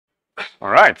All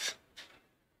right.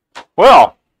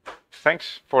 Well,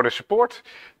 thanks for the support.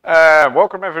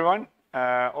 Welcome everyone.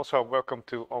 Also welcome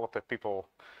to all of the people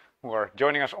who are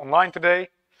joining us online today.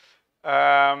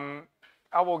 I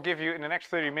will give you in the next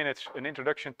 30 minutes an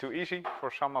introduction to EESSI.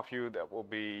 For some of you that will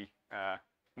be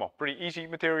pretty easy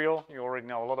material. You already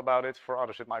know a lot about it. For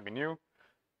others it might be new.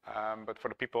 But for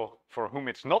the people for whom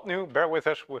it's not new, bear with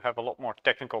us. We'll have a lot more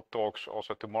technical talks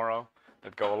also tomorrow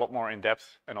that go a lot more in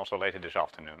depth, and also later this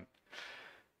afternoon.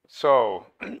 So,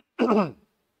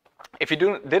 if you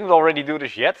didn't already do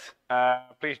this yet,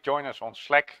 please join us on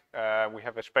Slack. We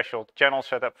have a special channel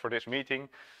set up for this meeting.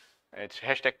 It's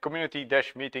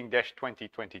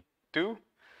 #community-meeting-2022.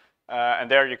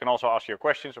 And there you can also ask your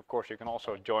questions. Of course, you can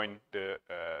also join the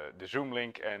Zoom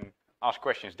link and ask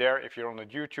questions there. If you're on the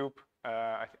YouTube,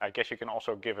 I guess you can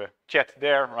also give a chat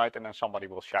there, right? And then somebody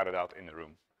will shout it out in the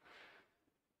room.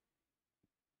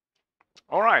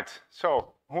 All right,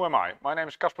 so who am I? My name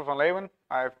is Casper van Leeuwen.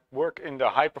 I work in the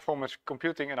high-performance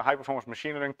computing and the high-performance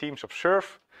machine learning teams of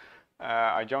SURF.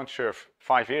 I joined SURF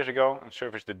 5 years ago, and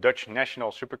SURF is the Dutch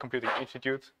National Supercomputing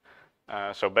Institute.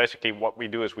 So basically what we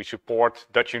do is we support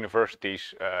Dutch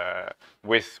universities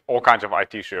with all kinds of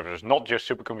IT services, not just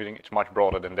supercomputing, it's much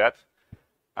broader than that.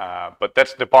 But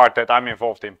that's the part that I'm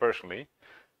involved in personally.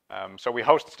 So we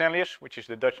host Stanlius, which is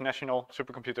the Dutch national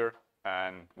supercomputer,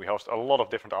 and we host a lot of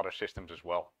different other systems as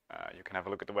well. You can have a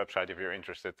look at the website if you're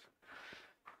interested.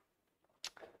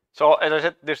 So as I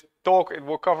said, this talk, it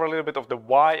will cover a little bit of the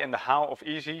why and the how of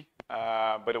EESSI,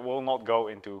 but it will not go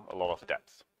into a lot of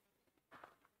depth.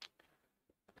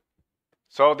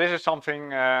 So this is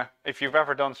something, if you've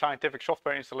ever done scientific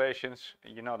software installations,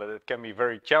 you know that it can be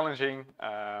very challenging.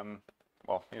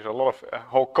 Well, there's a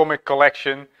whole comic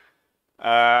collection.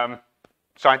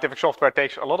 Scientific software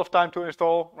takes a lot of time to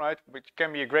install, right? Which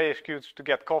can be a great excuse to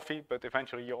get coffee, but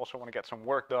eventually you also want to get some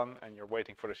work done and you're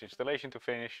waiting for this installation to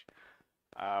finish.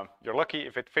 You're lucky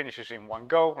if it finishes in one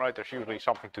go, right? There's usually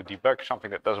something to debug, something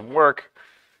that doesn't work.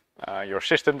 Your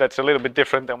system that's a little bit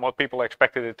different than what people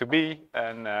expected it to be,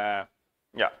 and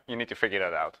yeah, you need to figure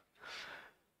that out.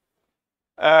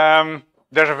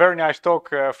 There's a very nice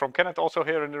talk from Kenneth also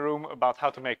here in the room about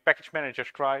how to make package managers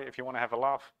cry. If you want to have a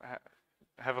laugh,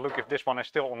 have a look if this one is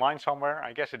still online somewhere.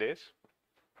 I guess it is.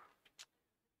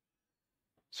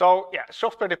 So yeah,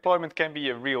 software deployment can be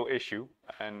a real issue,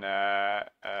 and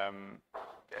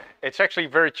it's actually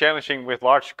very challenging with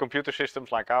large computer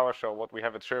systems like ours. So what we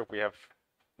have at SURF, we have,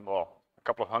 well, a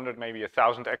couple of hundred, maybe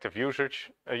 1,000 active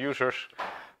users.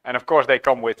 And of course they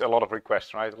come with a lot of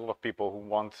requests, right? A lot of people who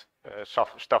want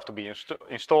stuff to be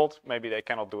installed. Maybe they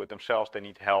cannot do it themselves, they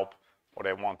need help, or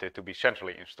they want it to be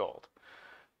centrally installed.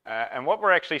 And what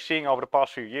we're actually seeing over the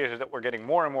past few years is that we're getting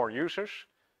more and more users,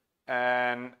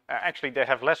 and actually they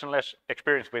have less and less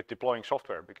experience with deploying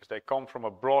software because they come from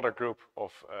a broader group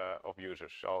of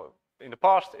users. So in the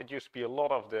past it used to be a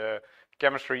lot of the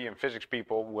chemistry and physics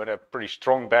people who had a pretty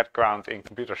strong background in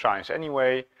computer science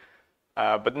anyway.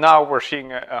 But now we're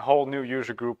seeing a whole new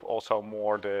user group, also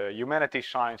more the humanities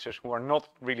sciences, who are not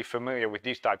really familiar with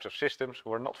these types of systems,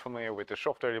 who are not familiar with the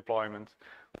software deployment,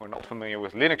 who are not familiar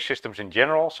with Linux systems in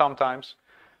general sometimes.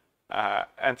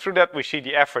 And through that we see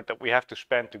the effort that we have to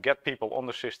spend to get people on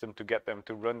the system, to get them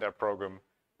to run their program.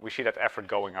 We see that effort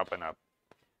going up and up.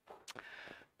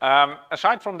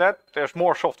 Aside from that, there's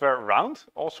more software around,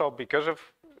 also because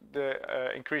of the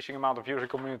increasing amount of user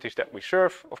communities that we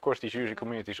serve. Of course, these user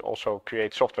communities also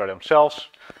create software themselves.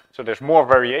 So there's more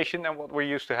variation than what we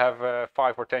used to have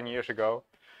 5 or 10 years ago.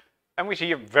 And we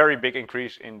see a very big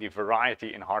increase in the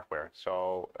variety in hardware.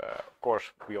 So, of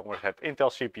course, we always had Intel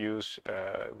CPUs.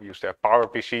 We used to have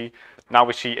PowerPC. Now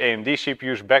we see AMD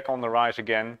CPUs back on the rise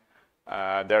again.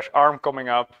 There's ARM coming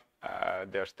up.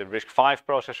 There's the RISC-V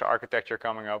processor architecture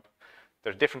coming up.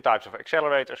 There's different types of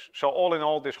accelerators. So all in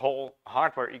all, this whole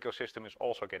hardware ecosystem is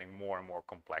also getting more and more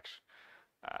complex.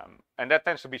 And that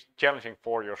tends to be challenging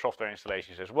for your software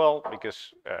installations as well,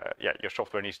 because yeah, your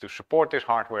software needs to support this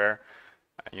hardware.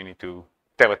 You need to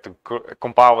tell it to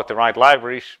compile with the right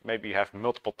libraries. Maybe you have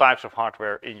multiple types of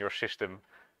hardware in your system.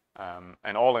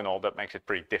 And all in all, that makes it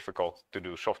pretty difficult to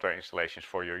do software installations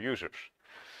for your users.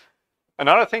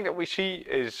 Another thing that we see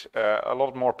is a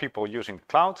lot more people using the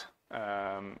cloud.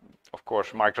 Of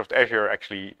course, Microsoft Azure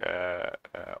actually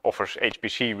offers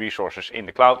HPC resources in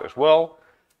the cloud as well.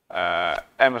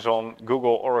 Amazon,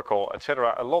 Google, Oracle,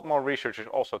 etc. A lot more research is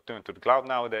also turned to the cloud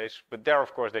nowadays, but there,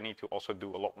 of course, they need to also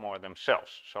do a lot more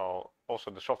themselves. So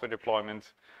also the software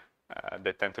deployment,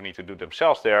 they tend to need to do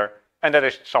themselves there, and that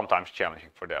is sometimes challenging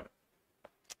for them.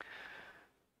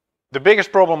 The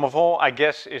biggest problem of all, I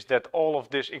guess, is that all of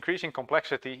this increasing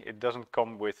complexity, it doesn't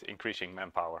come with increasing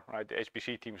manpower, right? The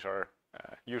HPC teams are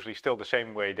usually still the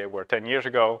same way they were 10 years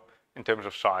ago in terms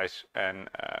of size, and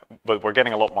but we're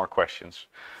getting a lot more questions.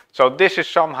 So this is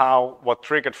somehow what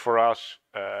triggered for us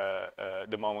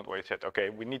the moment where we said, okay,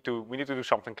 we need to do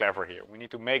something clever here. We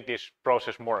need to make this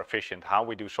process more efficient, how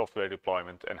we do software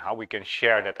deployment and how we can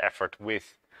share that effort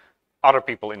with other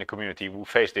people in the community who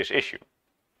face this issue.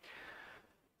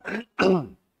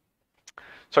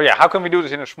 So yeah, how can we do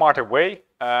this in a smarter way?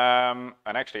 And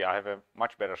actually, I have a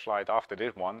much better slide after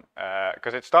this one,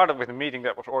 because it started with a meeting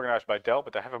that was organized by Dell,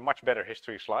 but I have a much better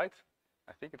history slide.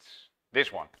 I think it's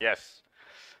this one, yes.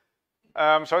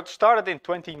 So it started in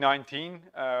 2019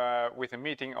 with a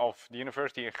meeting of the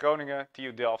University in Groningen,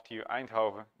 TU Delft, TU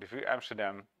Eindhoven, the VU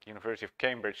Amsterdam, the University of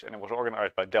Cambridge, and it was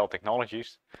organized by Dell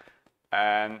Technologies.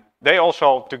 And they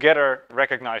also together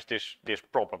recognize this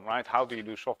problem, right? How do you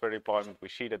do software deployment? We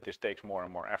see that this takes more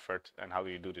and more effort, and how do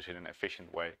you do this in an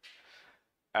efficient way?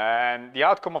 And the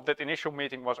outcome of that initial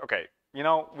meeting was, okay, you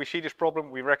know, we see this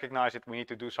problem, we recognize it, we need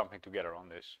to do something together on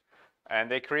this. And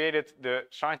they created the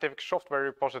Scientific Software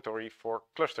Repository for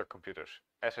Cluster Computers,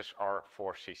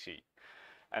 SSR4CC.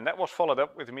 And that was followed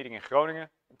up with a meeting in Groningen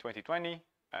in 2020,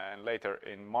 and later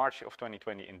in March of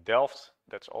 2020 in Delft.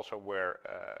 That's also where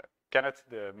Kenneth,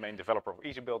 the main developer of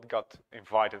EasyBuild, got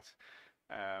invited.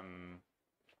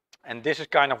 And this is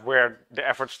kind of where the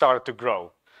effort started to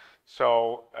grow.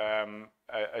 So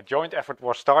a joint effort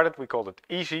was started, we called it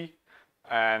EESSI.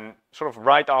 And sort of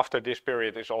right after this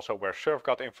period is also where Surf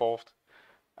got involved.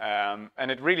 And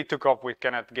it really took off with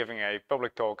Kenneth giving a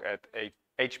public talk at a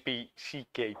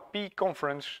HPCKP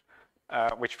conference,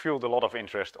 which fueled a lot of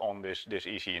interest on this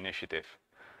EESSI initiative.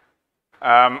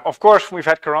 Of course, we've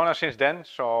had Corona since then,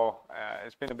 so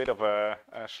it's been a bit of a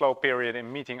slow period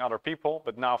in meeting other people,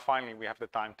 but now finally we have the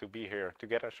time to be here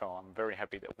together, so I'm very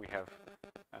happy that we have,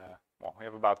 well, we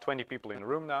have about 20 people in the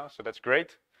room now, so that's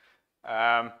great.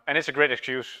 And it's a great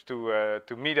excuse to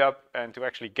meet up and to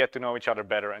actually get to know each other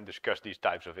better and discuss these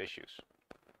types of issues.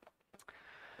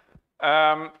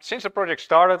 Since the project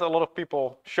started, a lot of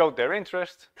people showed their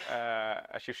interest.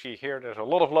 As you see here, there's a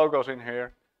lot of logos in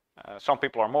here. Some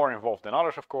people are more involved than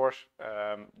others, of course,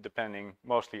 depending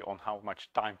mostly on how much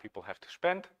time people have to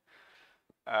spend.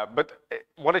 But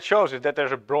what it shows is that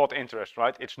there's a broad interest,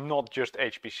 right? It's not just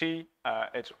HPC,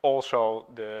 it's also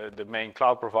the main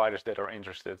cloud providers that are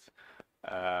interested.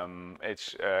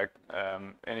 It's how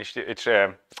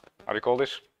do you call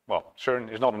this? Well, CERN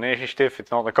is not an initiative,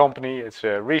 it's not a company, it's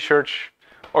a research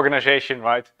organization,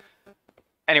 right?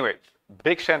 Anyway,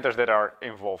 big centers that are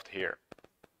involved here.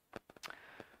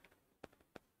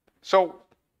 So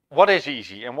what is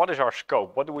EESSI and what is our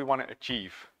scope? What do we want to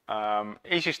achieve?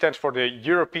 EESSI stands for the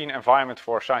European Environment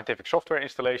for Scientific Software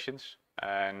Installations.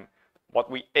 And what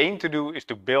we aim to do is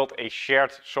to build a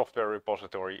shared software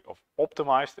repository of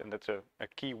optimized, and that's a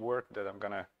key word that I'm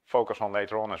going to focus on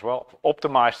later on as well,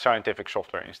 optimized scientific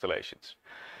software installations.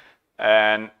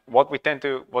 And what we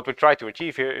try to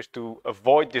achieve here is to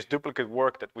avoid this duplicate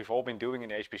work that we've all been doing in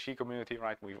the HPC community,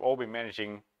 right? We've all been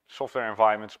managing software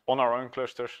environments on our own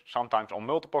clusters, sometimes on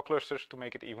multiple clusters to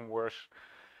make it even worse.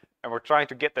 And we're trying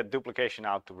to get that duplication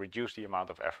out to reduce the amount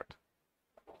of effort.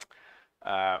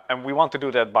 And we want to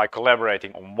do that by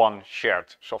collaborating on one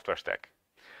shared software stack.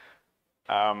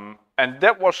 And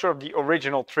that was sort of the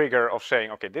original trigger of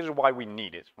saying, okay, this is why we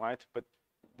need it, right? But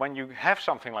when you have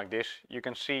something like this, you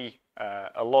can see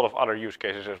a lot of other use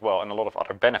cases as well and a lot of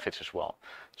other benefits as well.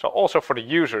 So also for the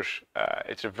users,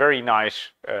 it's a very nice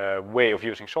way of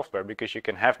using software because you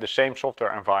can have the same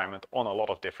software environment on a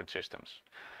lot of different systems.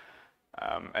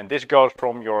 And this goes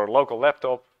from your local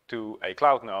laptop to a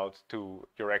cloud node to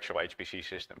your actual HPC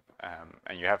system.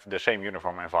 And you have the same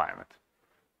uniform environment.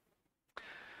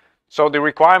 So the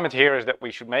requirement here is that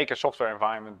we should make a software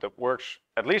environment that works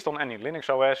at least on any Linux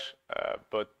OS,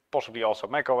 but possibly also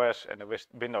Mac OS and the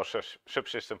Windows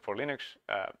subsystem for Linux.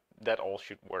 That all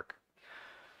should work.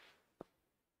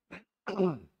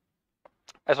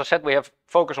 As I said, we have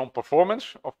focus on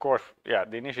performance. Of course, yeah,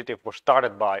 the initiative was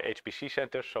started by HPC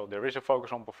centers, so there is a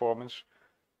focus on performance.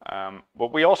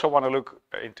 But we also want to look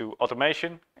into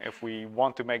automation. If we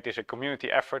want to make this a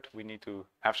community effort, we need to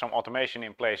have some automation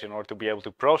in place in order to be able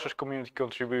to process community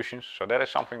contributions. So that is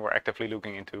something we're actively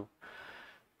looking into.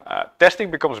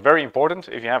 Testing becomes very important.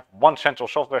 If you have one central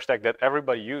software stack that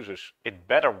everybody uses, it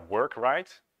better work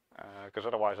right, because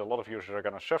otherwise a lot of users are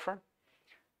going to suffer.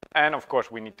 And of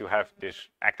course, we need to have this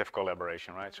active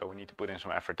collaboration, right? So we need to put in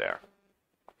some effort there.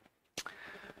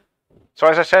 So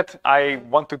as I said, I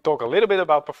want to talk a little bit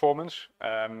about performance,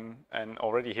 and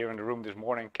already here in the room this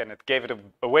morning, Kenneth gave it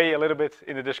away a little bit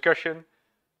in the discussion.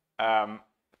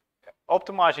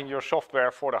 Optimizing your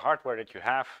software for the hardware that you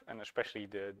have, and especially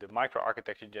the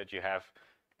microarchitecture that you have,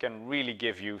 can really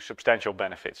give you substantial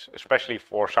benefits, especially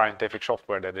for scientific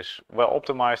software that is well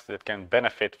optimized, that can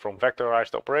benefit from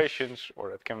vectorized operations,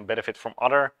 or that can benefit from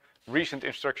other recent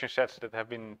instruction sets that have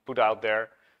been put out there.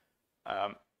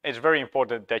 It's very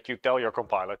important that you tell your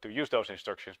compiler to use those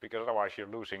instructions, because otherwise you're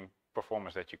losing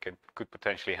performance that you could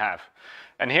potentially have.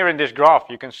 And here in this graph,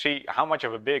 you can see how much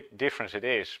of a big difference it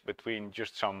is between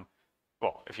just some,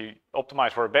 well, if you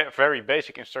optimize for a very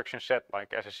basic instruction set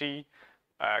like SSE,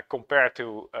 compared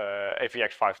to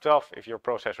AVX 512, if your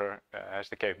processor has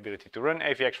the capability to run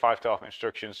AVX 512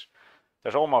 instructions,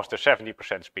 there's almost a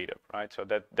 70% speed up, right? So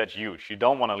that's huge. You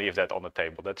don't want to leave that on the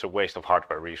table. That's a waste of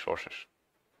hardware resources.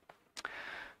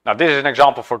 Now, this is an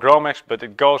example for GROMACS, but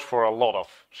it goes for a lot of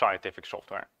scientific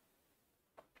software.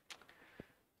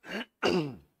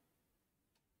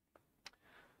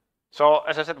 So,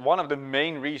 as I said, one of the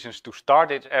main reasons to start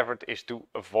this effort is to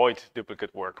avoid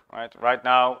duplicate work, right? Right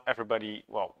now, everybody,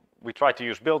 well, we try to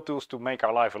use build tools to make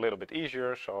our life a little bit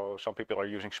easier. So some people are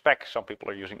using spec, some people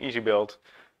are using easy build.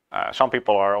 Some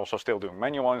people are also still doing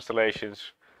manual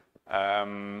installations.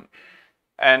 And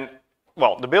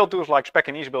well, the build tools like spec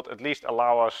and easy build at least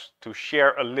allow us to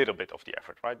share a little bit of the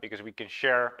effort, right? Because we can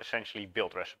share essentially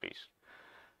build recipes.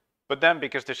 But then,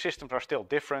 because the systems are still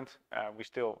different, we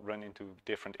still run into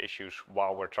different issues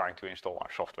while we're trying to install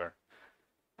our software.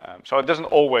 So it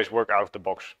doesn't always work out of the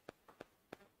box.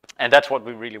 And that's what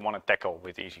we really want to tackle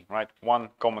with EESSI, right? One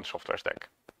common software stack.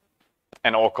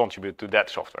 And all contribute to that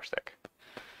software stack.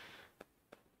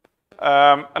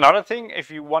 Another thing, if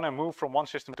you want to move from one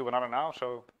system to another now,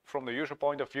 so from the user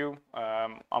point of view,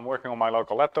 I'm working on my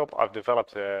local laptop. I've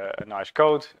developed a nice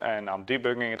code and I'm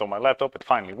debugging it on my laptop. It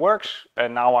finally works.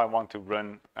 And now I want to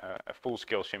run a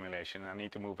full-scale simulation. I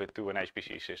need to move it to an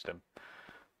HPC system.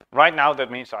 Right now, that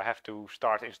means I have to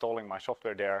start installing my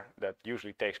software there. That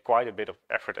usually takes quite a bit of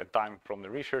effort and time from the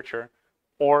researcher.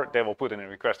 Or they will put in a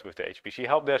request with the HPC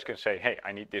help desk and say, hey,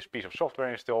 I need this piece of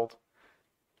software installed.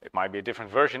 It might be a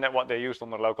different version than what they used on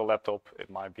the local laptop.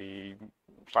 It might be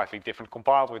slightly different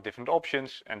compiled with different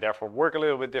options and therefore work a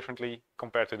little bit differently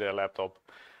compared to their laptop.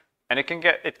 And it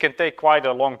can take quite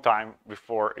a long time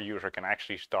before a user can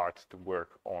actually start to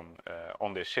work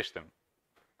on this system.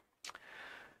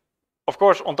 Of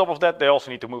course, on top of that, they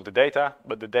also need to move the data,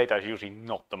 but the data is usually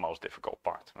not the most difficult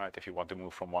part, right? If you want to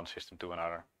move from one system to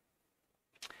another.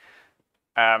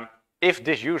 If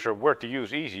this user were to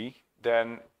use EESSI,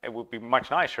 then it would be much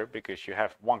nicer because you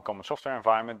have one common software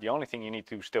environment. The only thing you need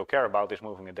to still care about is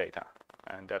moving the data,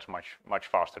 and that's much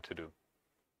faster to do.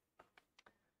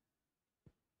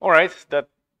 All right,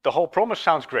 the whole promise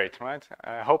sounds great, right?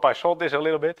 I hope I sold this a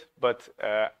little bit, but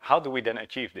how do we then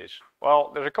achieve this? Well,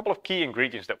 there's a couple of key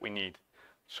ingredients that we need.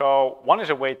 So one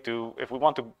is a way to, if we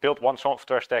want to build one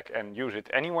software stack and use it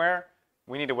anywhere,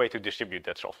 we need a way to distribute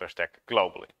that software stack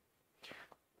globally.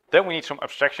 Then we need some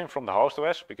abstraction from the host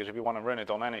OS, because if you want to run it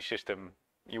on any system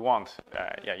you want,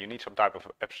 you need some type of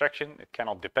abstraction. It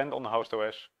cannot depend on the host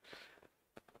OS.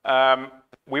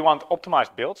 We want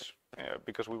optimized builds,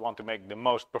 because we want to make the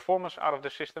most performance out of the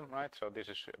system, right? So this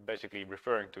is basically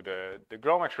referring to the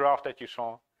GROMACS graph that you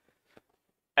saw.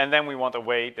 And then we want a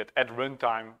way that at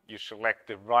runtime you select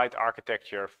the right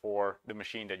architecture for the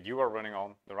machine that you are running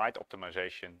on, the right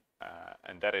optimization,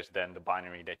 and that is then the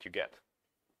binary that you get.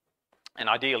 And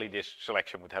ideally, this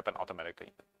selection would happen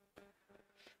automatically.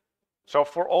 So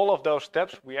for all of those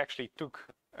steps, we actually took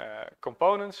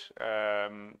components.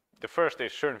 The first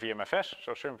is CERN-VMFS.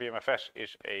 So CERN-VMFS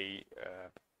is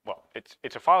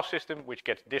it's a file system which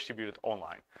gets distributed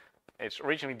online. It's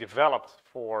originally developed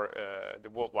for the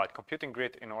worldwide computing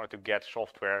grid in order to get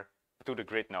software to the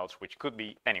grid nodes, which could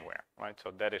be anywhere, right?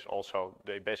 So that is also,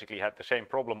 they basically had the same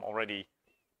problem already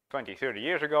 20, 30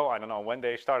 years ago. I don't know when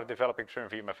they started developing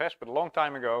CERN-VMFS, but a long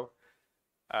time ago.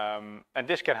 And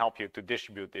this can help you to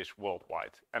distribute this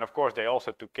worldwide. And of course, they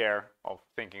also took care of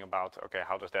thinking about, okay,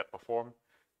 how does that perform?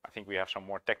 I think we have some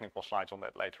more technical slides on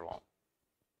that later on.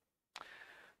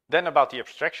 Then about the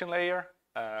abstraction layer.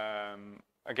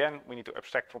 Again, we need to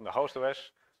abstract from the host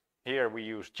OS. Here we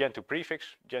use Gentoo prefix.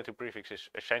 Gentoo prefix is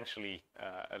essentially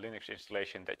a Linux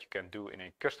installation that you can do in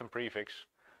a custom prefix.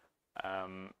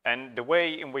 And the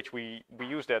way in which we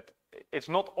use that, it's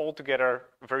not altogether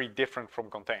very different from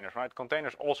containers, right?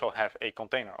 Containers also have a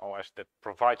container OS that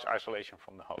provides isolation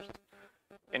from the host.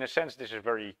 In a sense, this is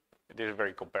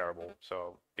very comparable.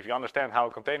 So if you understand how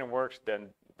a container works, then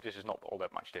this is not all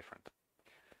that much different.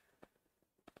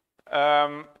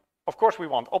 Of course, we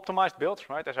want optimized builds,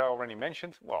 right? As I already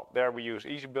mentioned. Well, there we use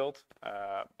Easy Build,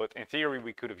 but in theory,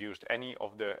 we could have used any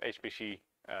of the HPC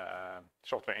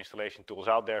software installation tools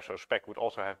out there. So spec would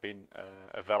also have been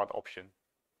a valid option.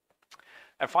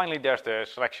 And finally, there's the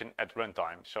selection at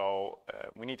runtime. So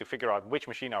we need to figure out which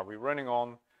machine are we running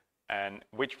on and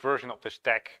which version of the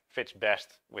stack fits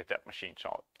best with that machine.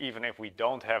 So even if we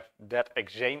don't have that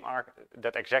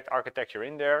exact architecture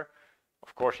in there,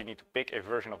 of course, you need to pick a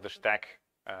version of the stack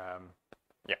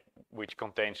which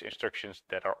contains instructions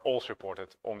that are all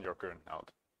supported on your current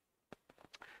node.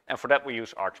 And for that, we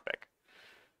use ArchSpec.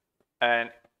 And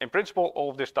in principle, all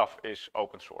of this stuff is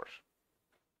open source.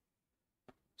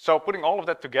 So putting all of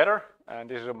that together, and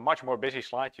this is a much more busy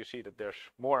slide, you see that there's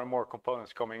more and more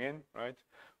components coming in, right?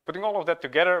 Putting all of that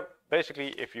together, basically,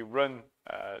 if you run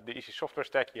the EESSI software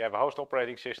stack, you have a host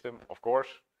operating system, of course.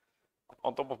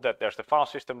 On top of that, there's the file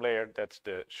system layer. That's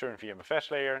the CERN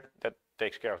VMFS layer. That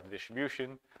takes care of the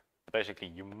distribution. Basically,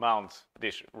 you mount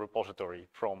this repository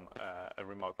from a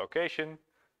remote location.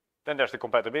 Then there's the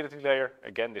compatibility layer.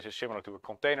 Again, this is similar to a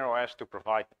container OS to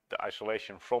provide the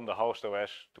isolation from the host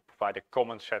OS, to provide a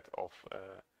common set of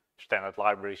standard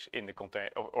libraries in the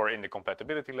in the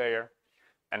compatibility layer.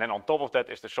 And then on top of that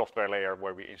is the software layer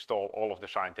where we install all of the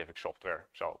scientific software.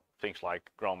 So things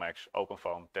like GROMACS,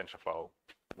 OpenFOAM, TensorFlow,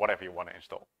 whatever you want to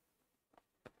install.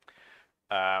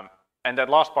 And that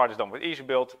last part is done with Easy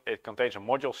Build. It contains a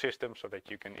module system so that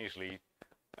you can easily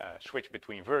switch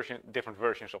between different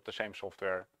versions of the same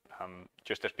software,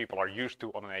 just as people are used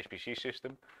to on an HPC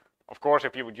system. Of course,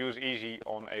 if you would use Easy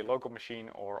on a local machine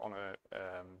or on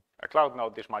a cloud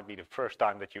node, this might be the first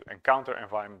time that you encounter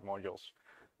environment modules.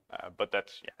 But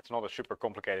that's, it's not a super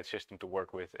complicated system to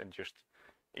work with, and just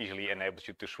easily enables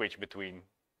you to switch between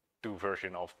two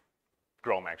versions of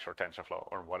GROMACS or TensorFlow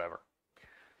or whatever.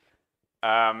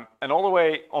 And all the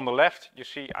way on the left, you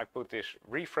see I put this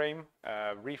Reframe.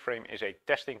 Reframe is a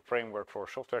testing framework for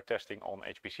software testing on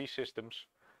HPC systems.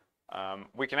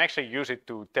 We can actually use it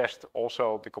to test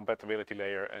also the compatibility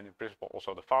layer and in principle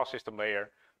also the file system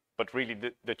layer. But really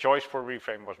the choice for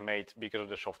Reframe was made because of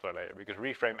the software layer, because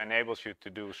Reframe enables you to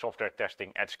do software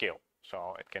testing at scale.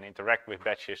 So it can interact with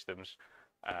batch systems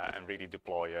and really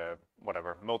deploy a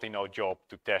whatever multi-node job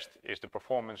to test, is the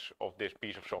performance of this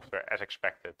piece of software as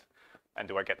expected, and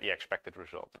do I get the expected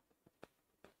result?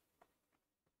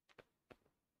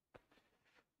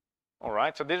 All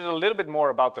right, so this is a little bit more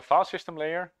about the file system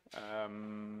layer.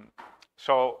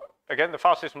 So again, the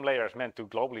file system layer is meant to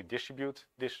globally distribute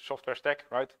this software stack,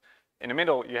 right? In the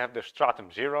middle, you have the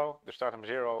Stratum 0. The Stratum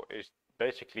 0 is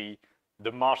basically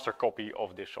the master copy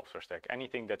of this software stack.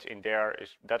 Anything that's in there,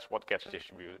 that's what gets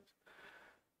distributed.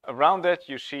 Around that,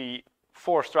 you see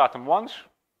 4 Stratum 1s.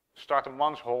 Stratum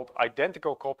 1s hold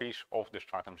identical copies of the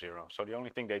Stratum 0. So the only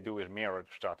thing they do is mirror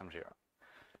the Stratum 0.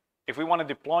 If we want to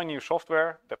deploy new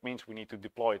software, that means we need to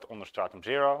deploy it on the Stratum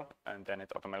 0, and then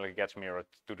it automatically gets mirrored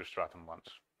to the Stratum 1s.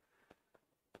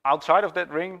 Outside of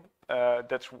that ring,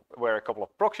 that's where a couple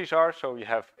of proxies are. So you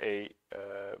have a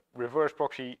reverse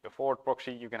proxy, a forward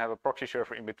proxy. You can have a proxy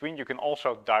server in between. You can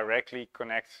also directly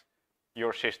connect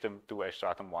your system to a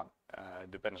Stratum 1.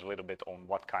 Depends a little bit on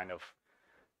what kind of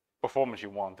performance you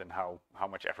want and how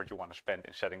much effort you want to spend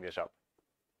in setting this up.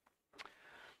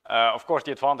 Of course,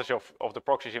 the advantage of the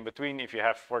proxies in between, if you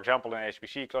have, for example, an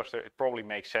HPC cluster, it probably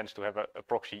makes sense to have a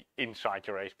proxy inside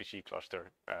your HPC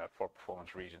cluster for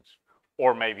performance reasons,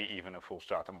 or maybe even a full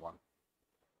Stratum 1.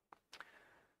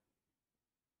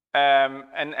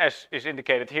 And as is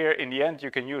indicated here, in the end,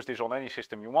 you can use this on any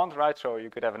system you want, right? So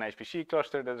you could have an HPC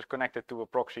cluster that is connected to a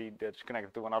proxy that's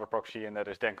connected to another proxy, and that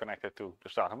is then connected to the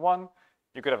Stratum 1.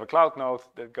 You could have a cloud node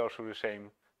that goes through the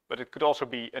same, but it could also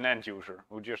be an end user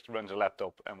who just runs a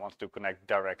laptop and wants to connect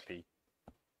directly.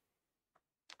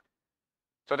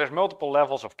 So there's multiple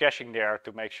levels of caching there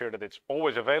to make sure that it's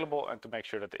always available and to make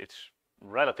sure that it's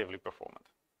relatively performant.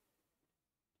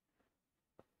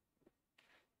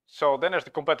 So then there's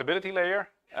the compatibility layer.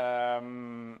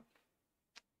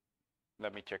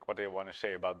 Let me check what they want to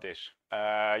say about this.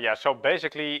 Yeah, so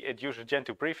basically it uses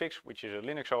Gentoo prefix, which is a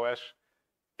Linux OS.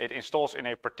 It installs in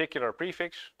a particular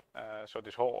prefix. So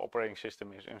this whole operating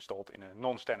system is installed in a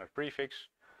non-standard prefix.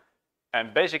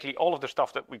 And basically all of the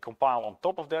stuff that we compile on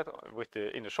top of that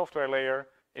in the software layer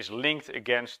is linked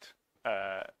against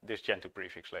this Gentoo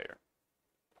prefix layer.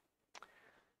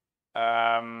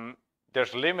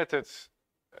 There's limited,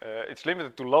 it's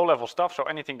limited to low-level stuff. So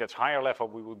anything that's higher level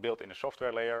we would build in the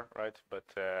software layer, right? But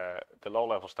the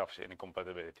low-level stuff is in the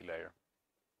compatibility layer.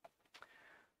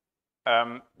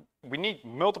 We need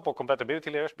multiple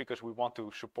compatibility layers because we want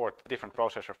to support different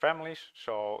processor families.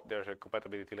 So there's a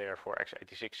compatibility layer for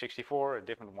x86-64, a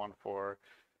different one for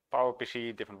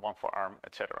PowerPC, different one for ARM,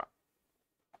 etc.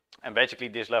 And basically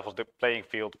this levels the playing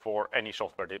field for any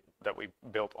software that we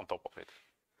build on top of it.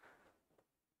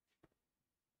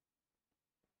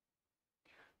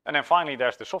 And then finally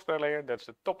there's the software layer. That's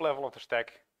the top level of the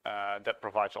stack that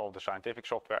provides all the scientific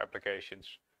software applications.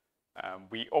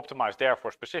 We optimize there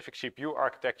for specific CPU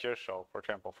architectures. So for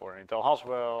example, for Intel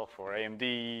Haswell, for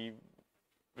AMD,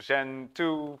 Zen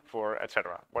 2, for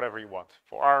etc. Whatever you want.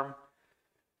 For ARM.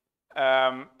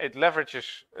 It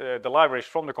leverages the libraries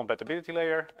from the compatibility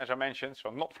layer, as I mentioned, so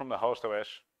not from the host OS.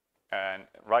 And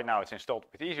right now it's installed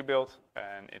with EasyBuild,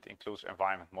 and it includes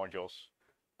environment modules,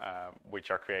 which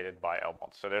are created by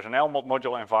LMOD. So there's an LMOD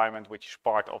module environment, which is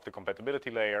part of the compatibility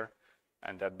layer,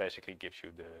 and that basically gives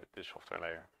you the software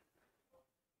layer.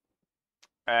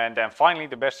 And then finally,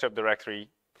 the best subdirectory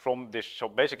from this. So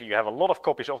basically, you have a lot of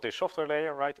copies of this software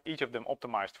layer, right? Each of them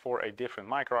optimized for a different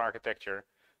microarchitecture.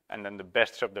 And then the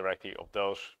best subdirectory of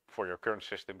those for your current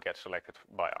system gets selected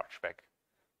by ArchSpec.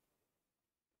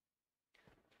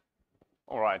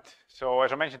 All right, so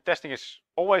as I mentioned, testing is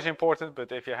always important,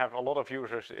 but if you have a lot of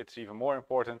users, it's even more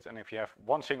important. And if you have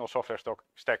one single software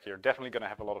stack, you're definitely going to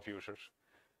have a lot of users.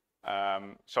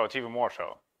 So it's even more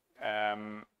so.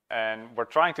 And we're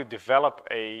trying to develop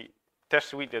a test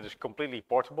suite that is completely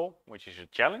portable, which is a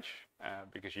challenge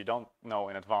because you don't know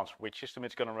in advance which system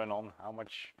it's going to run on, how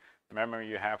much memory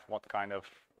you have, what kind of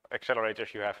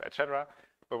accelerators you have, etc.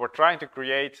 But we're trying to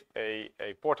create a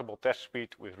portable test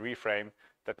suite with Reframe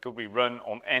that could be run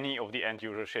on any of the end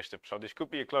user systems. So this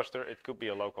could be a cluster, it could be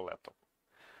a local laptop.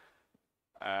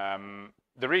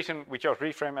 The reason we chose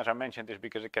Reframe, as I mentioned, is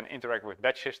because it can interact with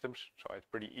batch systems. So it's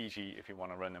pretty easy if you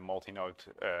want to run a multi-node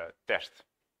test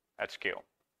at scale.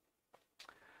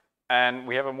 And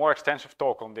we have a more extensive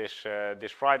talk on this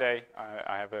this Friday.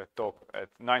 I have a talk at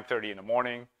 9:30 in the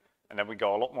morning. And then we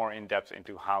go a lot more in depth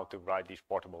into how to write these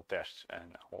portable tests.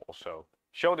 And I will also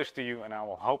show this to you, and I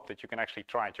will hope that you can actually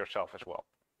try it yourself as well.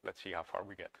 Let's see how far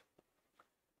we get.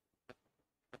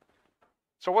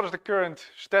 So what is the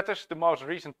current status? The most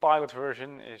recent pilot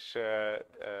version is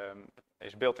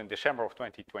built in December of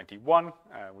 2021.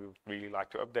 We would really like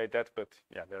to update that, but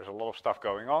yeah, there's a lot of stuff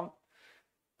going on.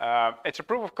 It's a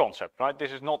proof of concept, right?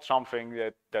 This is not something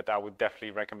that I would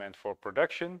definitely recommend for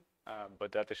production.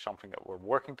 But that is something that we're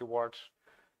working towards.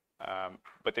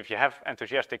 But if you have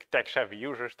enthusiastic tech-savvy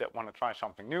users that want to try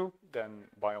something new, then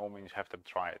by all means have them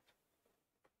try it.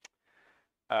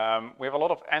 We have a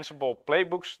lot of Ansible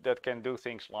playbooks that can do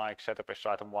things like set up a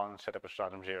Stratum 1, set up a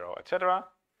Stratum 0, etc.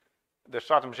 The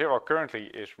Stratum 0 currently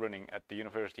is running at the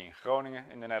University in Groningen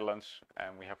in the Netherlands,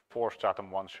 and we have 4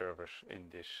 Stratum 1 servers in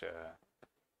this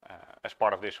as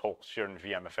part of this whole CERN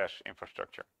VMFS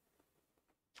infrastructure.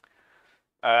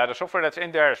 The software that's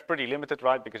in there is pretty limited,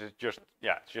 right? Because it's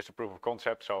just a proof of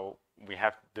concept. So we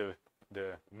have the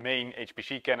main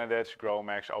HPC candidates,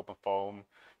 GROMACS, OpenFOAM,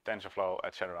 TensorFlow,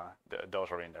 etc. Those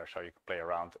are in there, so you can play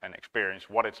around and experience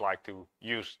what it's like to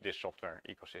use this software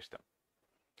ecosystem.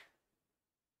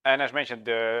 And as mentioned,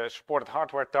 the supported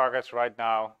hardware targets right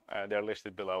now they're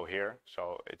listed below here.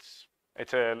 So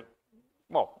it's a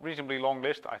reasonably long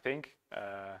list, I think,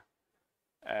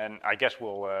 and I guess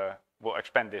we'll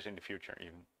expand this in the future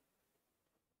even.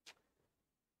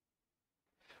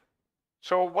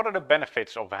 So what are the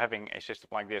benefits of having a system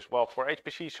like this? Well, for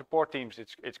HPC support teams,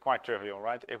 it's quite trivial,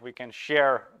 right? If we can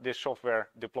share this software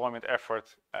deployment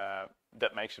effort,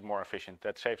 that makes it more efficient.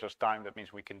 That saves us time. That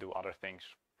means we can do other things.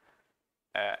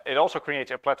 It also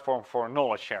creates a platform for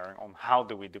knowledge sharing on how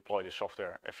do we deploy the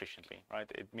software efficiently,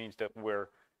 right? It means that we're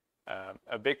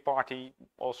a big party,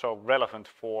 also relevant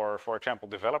for example,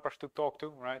 developers to talk to,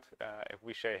 right? If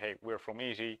we say, hey, we're from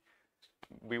EESSI,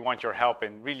 we want your help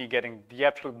in really getting the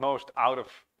absolute most out of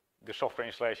the software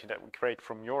installation that we create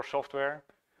from your software,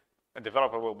 a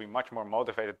developer will be much more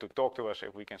motivated to talk to us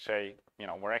if we can say, you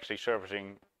know, we're actually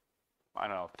servicing, I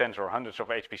don't know, tens or hundreds of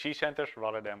HPC centers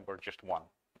rather than we're just one,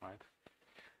 right?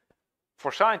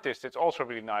 For scientists, it's also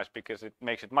really nice because it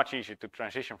makes it much easier to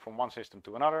transition from one system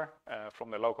to another,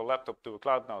 from the local laptop to a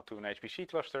cloud node to an HPC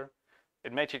cluster.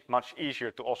 It makes it much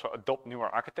easier to also adopt newer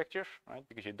architectures, right?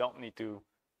 Because you don't need to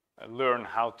learn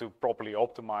how to properly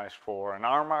optimize for an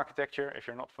ARM architecture. If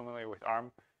you're not familiar with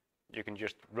ARM, you can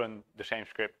just run the same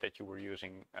script that you were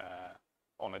using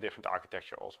on a different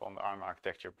architecture, also on the ARM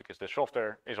architecture, because the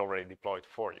software is already deployed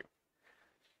for you.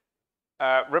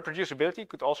 Reproducibility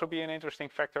could also be an interesting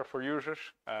factor for users.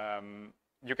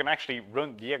 You can actually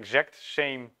run the exact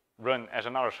same run as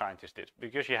another scientist did,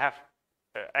 because you have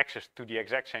access to the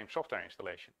exact same software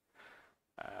installation.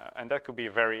 And that could be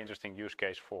a very interesting use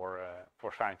case for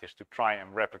scientists to try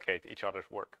and replicate each other's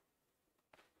work.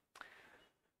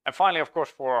 And finally, of course,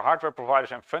 for hardware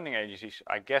providers and funding agencies,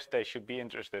 I guess they should be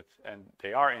interested, and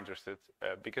they are interested,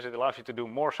 because it allows you to do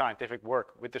more scientific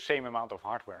work with the same amount of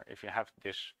hardware if you have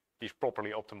these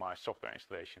properly optimized software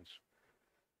installations.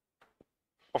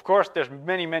 Of course, there's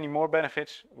many, many more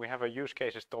benefits. We have a use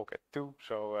cases talk at 2,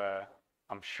 so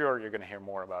I'm sure you're going to hear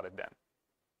more about it then.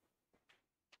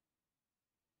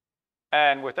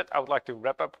 And with that, I would like to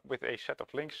wrap up with a set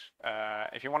of links.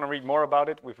 If you want to read more about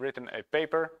it, we've written a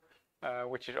paper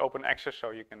which is open access, so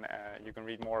you can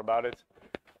read more about it.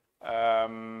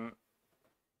 Yeah,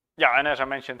 and as I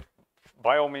mentioned,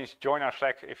 by all means, join our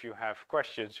Slack if you have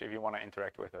questions, if you want to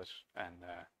interact with us. And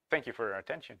thank you for your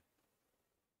attention.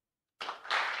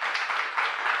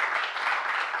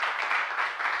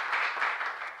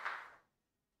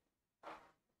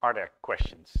 Are there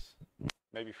questions?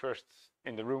 Maybe first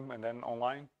in the room and then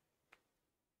online.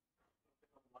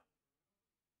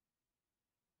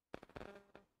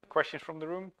 Questions from the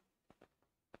room?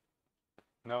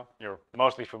 No? You're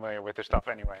mostly familiar with the stuff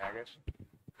anyway, I guess.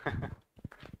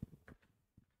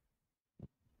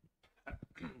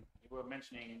 You were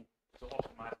mentioning to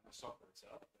optimize the software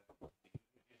itself.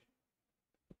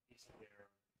 Is there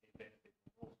a benefit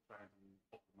of also trying to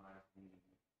optimize the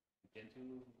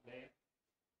Gentoo layer?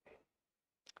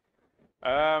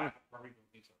 I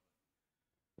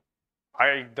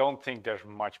don't think there's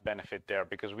much benefit there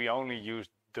because we only use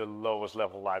the lowest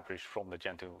level libraries from the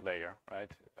Gentoo layer,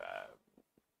 right?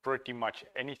 Pretty much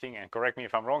anything, and correct me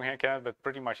if I'm wrong here, Kenneth, but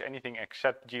pretty much anything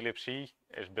except glibc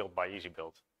is built by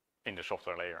EasyBuild in the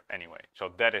software layer anyway. So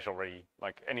that is already,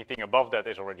 like anything above that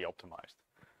is already optimized.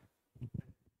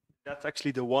 That's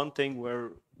actually the one thing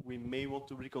where we may want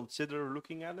to reconsider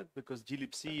looking at it, because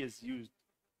glibc is used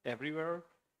everywhere.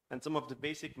 And some of the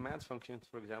basic math functions,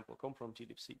 for example, come from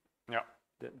glibc. Yeah.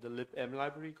 The libm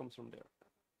library comes from there.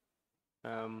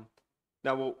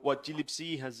 Now, what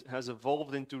glibc has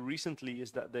evolved into recently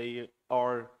is that they've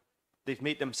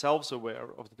made themselves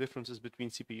aware of the differences between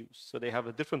CPUs. So they have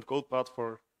a different code path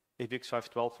for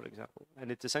AVX512, for example, and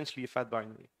it's essentially a fat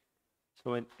binary.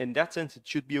 So in that sense, it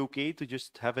should be okay to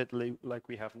just have it like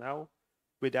we have now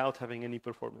without having any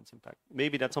performance impact.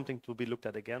 Maybe that's something to be looked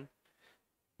at again.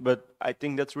 But I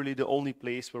think that's really the only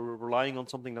place where we're relying on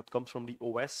something that comes from the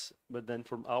OS, but then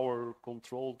from our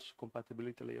controlled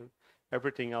compatibility layer.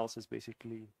 Everything else is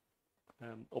basically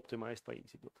optimized by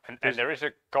EasyBuild. And there is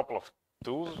a couple of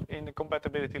tools in the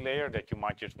compatibility layer that you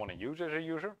might just want to use as a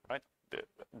user, right?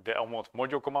 The almost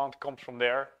module command comes from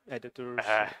there. Editors.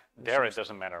 There it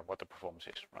doesn't matter what the performance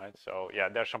is, right? So yeah,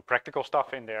 there's some practical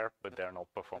stuff in there, but they're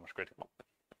not performance critical.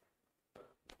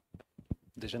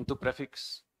 The Gentoo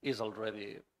prefix is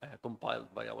already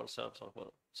compiled by ourselves as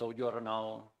well. So we are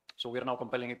now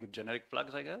compiling it with generic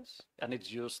flags, I guess, and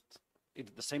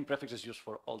the same prefix is used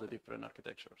for all the different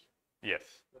architectures.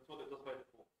 Yes. That's what it does by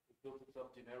default. It builds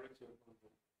itself generic, so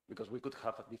because we could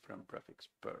have a different prefix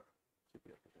per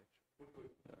CPU architecture. We could.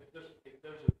 Yeah. If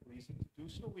there's a reason to do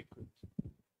so, we could.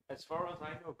 As far as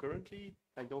I know currently,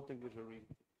 I don't think there's a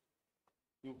reason.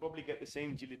 You'll probably get the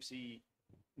same glibc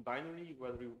binary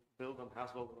whether you build on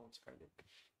Haswell or on Skylake.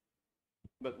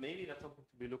 But maybe that's something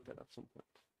to be looked at some point.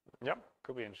 Yeah,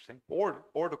 could be interesting. Or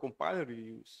the compiler you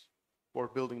use for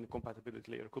building the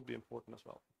compatibility layer could be important as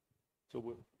well. So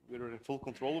we're in full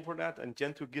control over that, and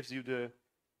Gentoo gives you the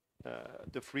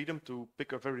freedom to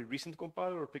pick a very recent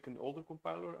compiler or pick an older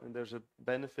compiler, and there's a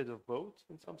benefit of both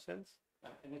in some sense.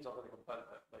 And it's already compiled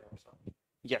by ourselves.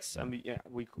 Yes, and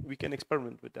we can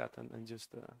experiment with that and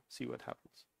just see what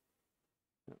happens.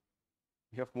 Yeah.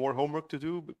 We have more homework to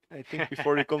do, I think,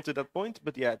 before we come to that point.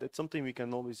 But yeah, that's something we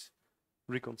can always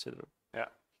reconsider. Yeah.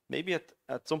 Maybe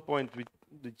at some point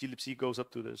the glibc goes up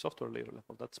to the software layer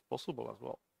level. That's possible as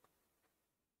well.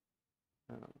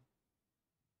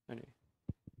 Anyway.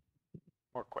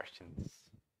 More questions?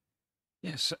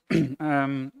 Yes.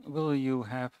 Will you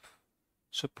have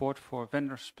support for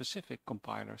vendor-specific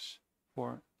compilers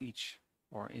for each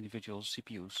or individual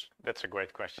CPUs? That's a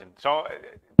great question. So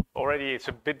already it's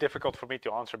a bit difficult for me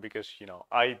to answer because,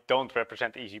 I don't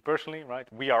represent EASY personally, right?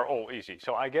 We are all EASY.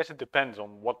 So I guess it depends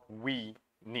on what we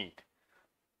need.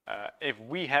 If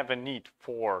we have a need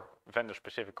for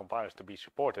vendor-specific compilers to be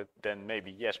supported, then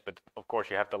maybe yes, but of course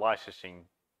you have the licensing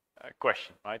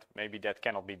question, right? Maybe that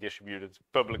cannot be distributed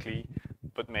publicly,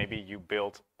 but maybe you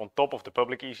build on top of the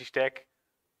public EASY stack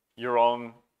your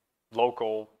own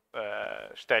local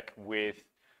stack with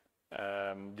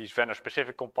these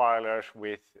vendor-specific compilers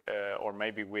with, or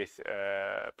maybe with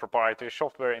proprietary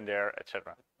software in there,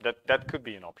 etc. That could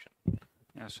be an option.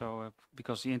 Yeah, so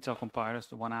because the Intel compilers,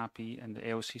 the 1API and the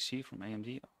AOCC from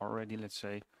AMD are already, let's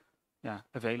say, yeah,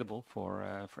 available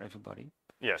for everybody.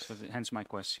 Yes. So hence my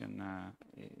question,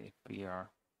 if we are,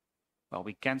 well,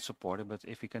 we can support it, but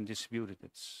if we can distribute it,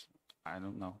 it's, I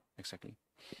don't know exactly.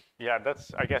 Yeah,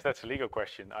 I guess that's a legal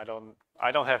question. I don't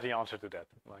have the answer to that,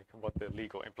 like what the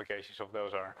legal implications of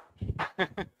those are.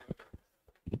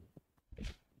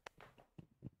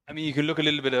 I mean, you can look a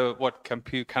little bit at what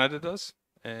Compute Canada does.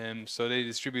 So they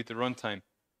distribute the runtime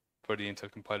for the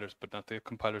Intel compilers, but not the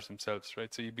compilers themselves,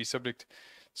 right? So you'd be subject,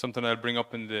 something I'll bring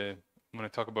up in when I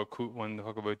talk about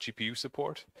GPU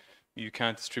support, you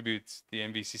can't distribute the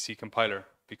MVCC compiler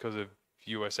because of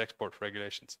US export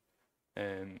regulations.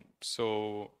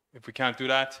 So if we can't do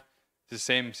that, it's the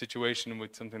same situation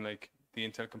with something like the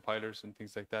Intel compilers and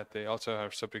things like that. They also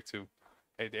are subject to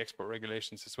the export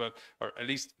regulations as well, or at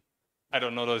least I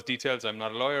don't know those details. I'm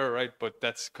not a lawyer, right? But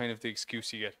that's kind of the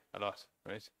excuse you get a lot,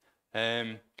 right?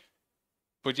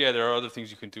 But yeah, there are other things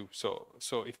you can do. So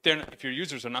if your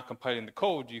users are not compiling the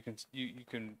code, you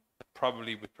can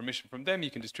probably, with permission from them, you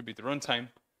can distribute the runtime,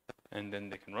 and then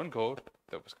they can run code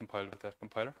that was compiled with that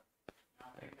compiler.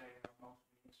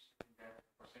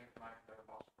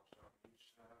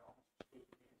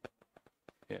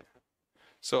 Yeah.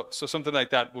 So something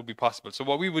like that would be possible. So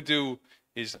what we would do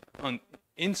is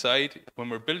inside, when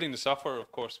we're building the software,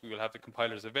 of course, we will have the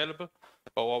compilers available,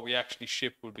 but what we actually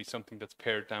ship will be something that's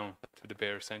pared down to the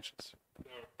bare essentials.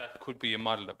 That could be a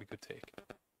model that we could take.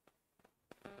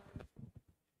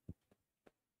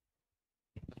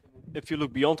 If you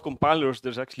look beyond compilers,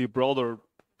 there's actually a broader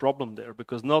problem there,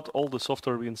 because not all the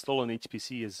software we install on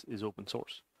HPC is open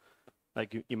source.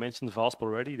 Like you mentioned VASP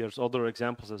already, there's other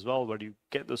examples as well where you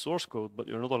get the source code, but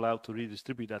you're not allowed to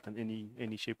redistribute that in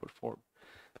any shape or form.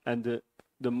 And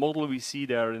the model we see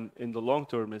there in the long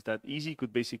term is that EESSI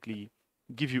could basically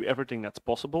give you everything that's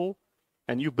possible,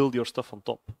 and you build your stuff on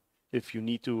top if you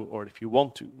need to or if you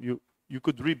want to. You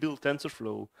could rebuild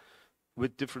TensorFlow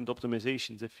with different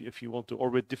optimizations if you want to, or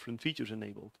with different features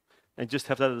enabled, and just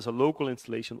have that as a local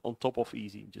installation on top of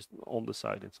EESSI, just on the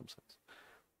side in some sense.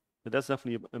 But that's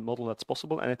definitely a model that's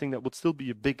possible, and I think that would still be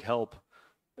a big help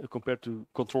compared to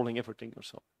controlling everything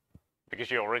yourself. Because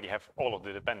you already have all of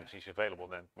the dependencies available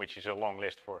then, which is a long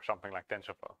list for something like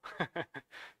TensorFlow.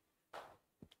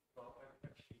 Well,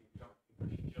 actually,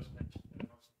 you just mentioned that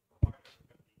most compilers are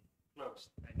going to be closed,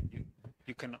 and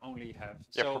you can only have.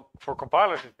 Yeah, So for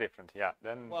compilers it's different. Yeah,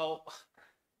 then. well,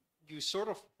 you sort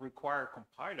of require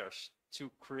compilers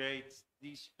to create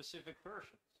these specific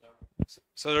versions.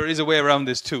 So there is a way around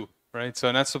this too, right? So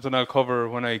and that's something I'll cover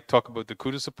when I talk about the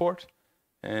CUDA support.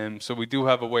 So we do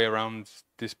have a way around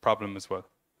this problem as well.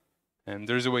 And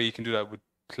there is a way you can do that with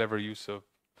clever use of,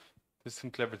 there's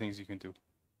some clever things you can do.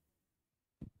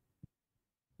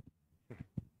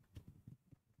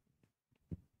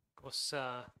 Of course,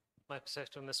 my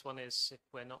perception on this one is if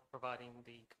we're not providing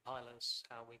the compilers,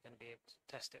 how are we going to be able to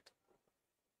test it?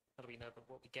 How do we know that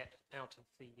what we get out of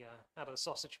the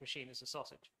sausage machine is a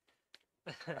sausage?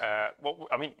 Well,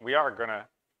 I mean, we are gonna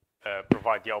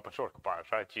provide the open source compilers,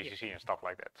 right? GCC and stuff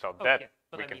like that. So that yeah,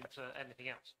 but we I can. mean for anything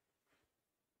else.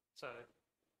 So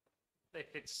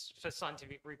if it's for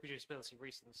scientific reproducibility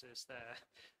reasons, is there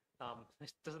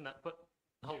doesn't that put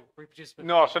the whole reproducibility?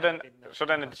 No, so then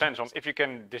it depends on if you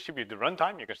can distribute the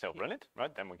runtime, you can still run it,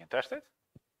 right? Then we can test it.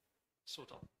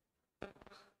 Sort of.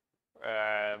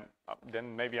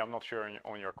 Then maybe I'm not sure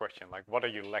on your question. Like, what are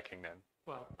you lacking then?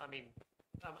 Well, I mean,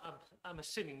 I'm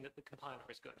assuming that the compiler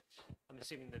is good. I'm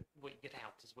assuming that what you get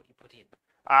out is what you put in.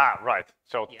 Ah, right.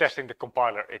 So Yes. testing the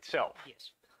compiler itself.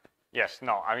 Yes. Yes.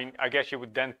 No. I mean, I guess you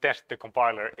would then test the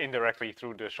compiler indirectly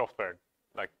through the software,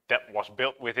 like that was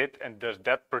built with it, and does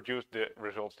that produce the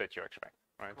results that you expect,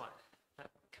 right? Right. That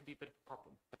can be a bit of a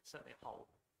problem. Certainly a hole.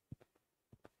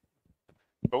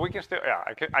 But we can still, yeah,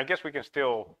 I guess we can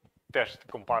still test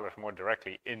compilers more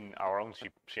directly in our own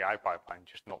CI pipeline,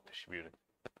 just not distributed.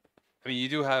 I mean, you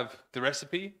do have the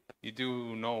recipe. You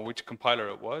do know which compiler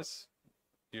it was.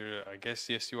 I guess,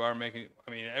 yes, you are making,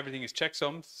 I mean, everything is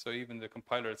checksummed. So even the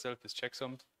compiler itself is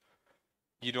checksummed.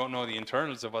 You don't know the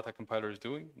internals of what that compiler is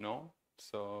doing. No.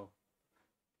 So,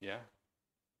 yeah.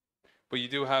 But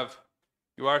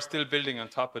you are still building on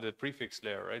top of the prefix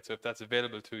layer, right? So if that's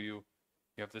available to you,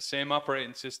 you have the same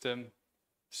operating system,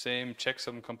 same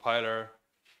checksum compiler,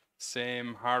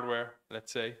 same hardware,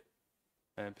 let's say,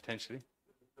 potentially.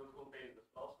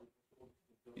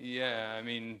 Yeah, I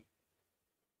mean,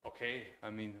 okay. I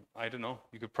mean, I don't know.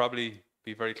 You could probably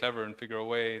be very clever and figure a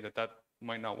way that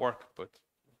might not work, but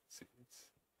it's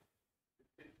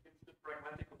It's the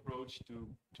pragmatic approach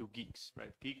to geeks,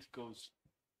 right? Geeks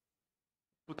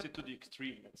puts it to the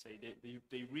extreme. Let's say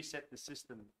they reset the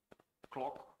system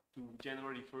clock to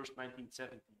January 1st,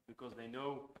 1970, because they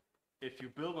know if you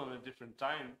build on a different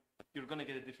time, you're going to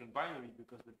get a different binary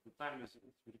because the time is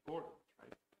recorded,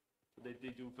 right? So they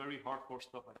do very hardcore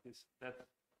stuff like this. That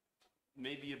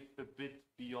may be a bit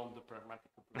beyond the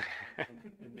pragmatic approach,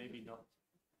 and maybe not.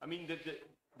 I mean,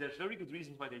 there's very good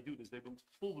reasons why they do this. They want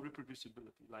full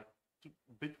reproducibility, like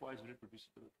bitwise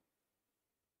reproducibility.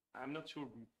 I'm not sure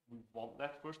we want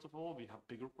that, first of all. We have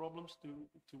bigger problems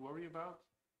to worry about.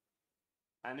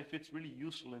 And if it's really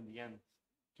useful in the end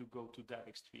to go to that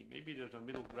extreme, maybe there's a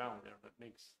middle ground there that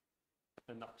makes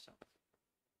enough sense.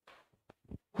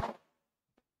 I've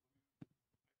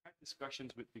had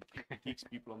discussions with the Geeks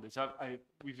people on this.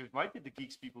 We've invited the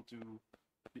Geeks people to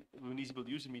an EasyBuild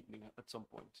user meeting at some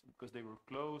point because they were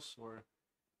close or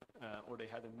they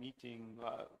had a meeting.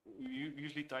 We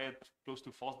usually tie it close to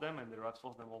FOSDEM, and they're at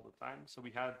FOSDEM all the time. So we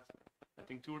had, I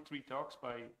think, 2 or 3 talks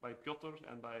by Piotr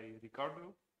and by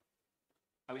Ricardo.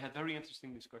 And we had very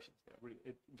interesting discussions there.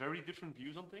 Very different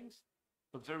views on things,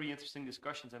 but very interesting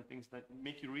discussions and things that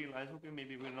make you realize, okay,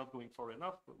 maybe we're not going far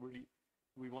enough, but really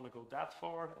we want to go that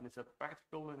far, and it's a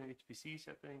practical in an HPC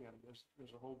setting, and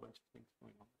there's a whole bunch of things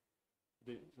going on.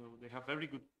 So they have very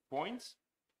good points,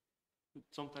 but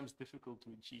sometimes difficult to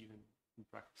achieve in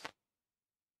practice.